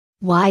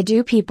Why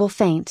do people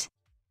faint?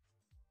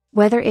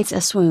 Whether it's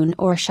a swoon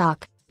or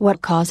shock,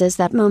 what causes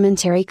that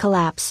momentary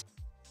collapse?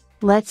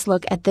 Let's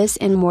look at this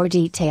in more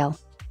detail.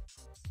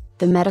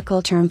 The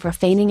medical term for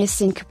fainting is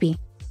syncope.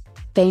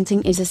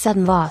 Fainting is a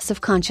sudden loss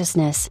of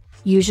consciousness,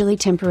 usually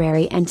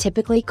temporary and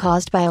typically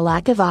caused by a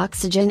lack of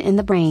oxygen in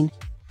the brain.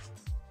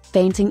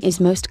 Fainting is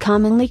most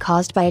commonly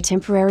caused by a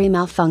temporary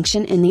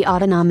malfunction in the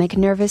autonomic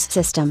nervous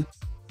system.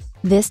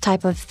 This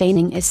type of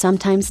fainting is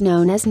sometimes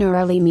known as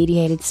neurally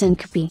mediated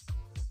syncope.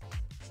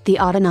 The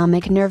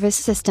autonomic nervous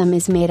system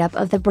is made up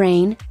of the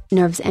brain,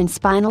 nerves and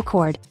spinal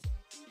cord.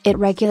 It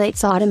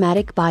regulates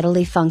automatic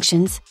bodily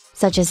functions,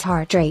 such as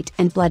heart rate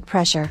and blood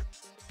pressure.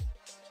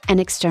 An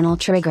external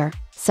trigger,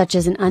 such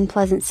as an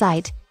unpleasant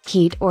sight,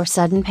 heat or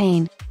sudden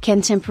pain,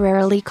 can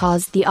temporarily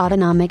cause the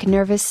autonomic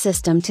nervous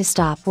system to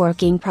stop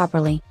working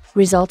properly,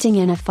 resulting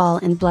in a fall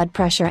in blood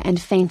pressure and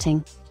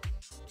fainting.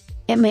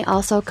 It may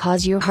also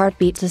cause your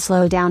heartbeat to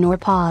slow down or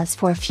pause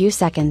for a few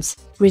seconds,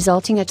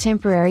 resulting in a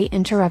temporary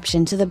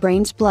interruption to the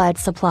brain's blood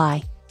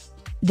supply.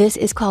 This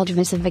is called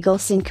vasovagal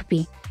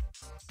syncope.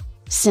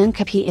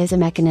 Syncope is a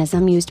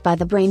mechanism used by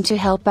the brain to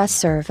help us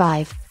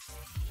survive.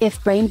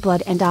 If brain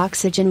blood and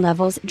oxygen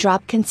levels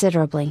drop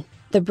considerably,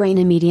 the brain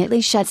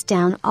immediately shuts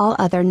down all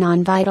other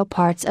non-vital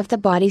parts of the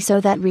body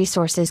so that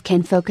resources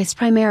can focus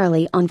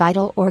primarily on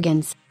vital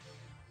organs.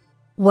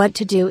 What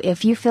to do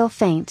if you feel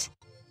faint?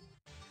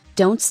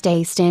 Don't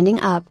stay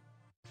standing up.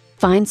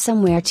 Find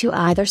somewhere to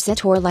either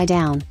sit or lie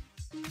down.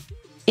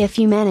 If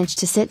you manage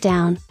to sit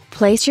down,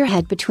 place your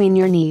head between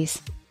your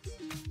knees.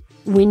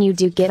 When you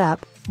do get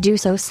up, do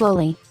so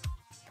slowly.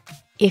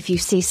 If you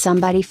see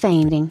somebody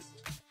fainting,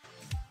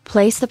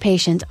 place the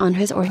patient on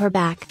his or her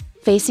back,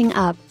 facing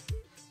up.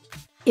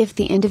 If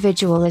the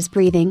individual is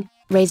breathing,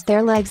 raise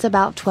their legs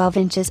about 12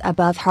 inches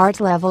above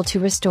heart level to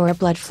restore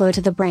blood flow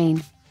to the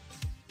brain.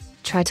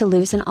 Try to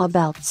loosen all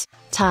belts,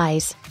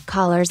 ties,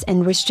 collars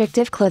and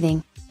restrictive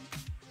clothing.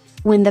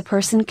 When the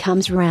person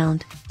comes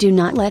round, do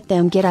not let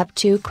them get up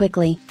too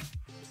quickly.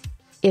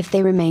 If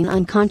they remain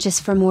unconscious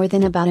for more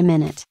than about a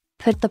minute,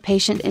 put the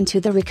patient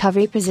into the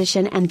recovery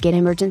position and get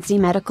emergency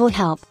medical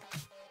help.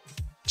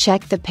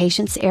 Check the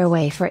patient's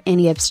airway for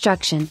any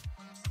obstruction.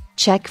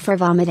 Check for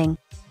vomiting.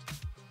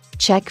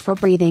 Check for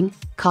breathing,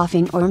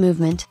 coughing or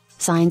movement,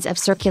 signs of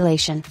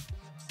circulation.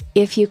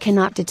 If you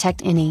cannot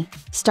detect any,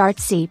 start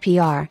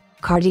CPR,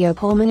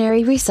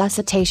 cardiopulmonary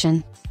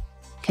resuscitation.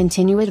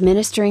 Continue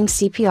administering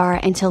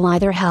CPR until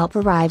either help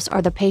arrives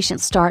or the patient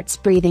starts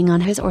breathing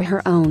on his or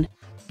her own.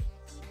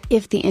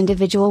 If the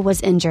individual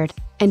was injured,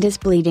 and is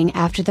bleeding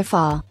after the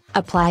fall,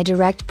 apply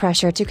direct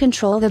pressure to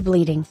control the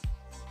bleeding.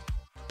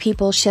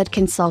 People should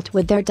consult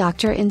with their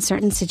doctor in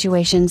certain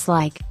situations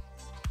like: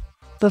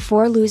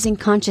 before losing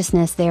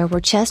consciousness there were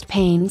chest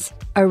pains,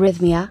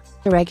 arrhythmia,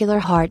 irregular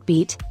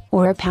heartbeat,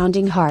 or a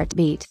pounding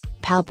heartbeat,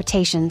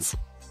 palpitations.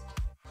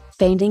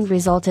 Fainting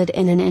resulted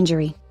in an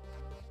injury.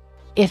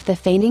 If the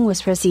fainting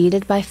was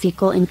preceded by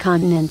fecal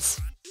incontinence,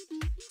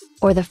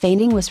 or the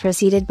fainting was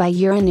preceded by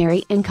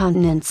urinary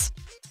incontinence,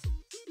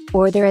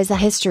 or there is a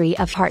history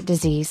of heart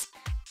disease,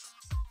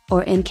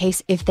 or in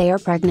case if they are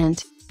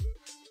pregnant,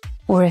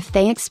 or if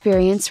they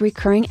experience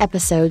recurring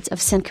episodes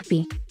of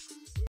syncope.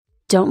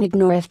 Don't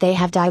ignore if they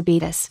have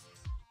diabetes,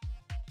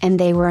 and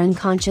they were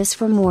unconscious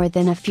for more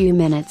than a few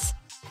minutes.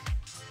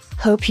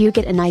 Hope you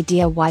get an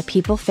idea why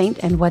people faint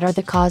and what are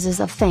the causes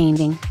of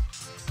fainting.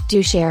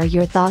 Do share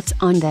your thoughts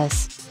on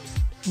this.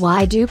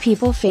 Why do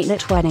people faint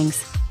at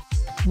weddings?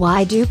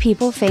 Why do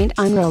people faint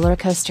on roller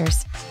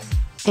coasters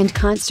and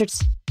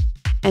concerts?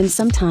 And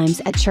sometimes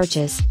at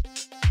churches?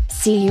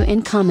 See you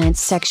in comments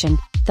section.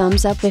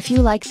 Thumbs up if you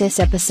like this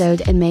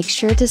episode and make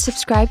sure to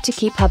subscribe to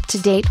keep up to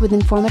date with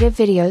informative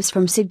videos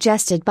from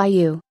suggested by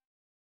you.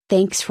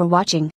 Thanks for watching.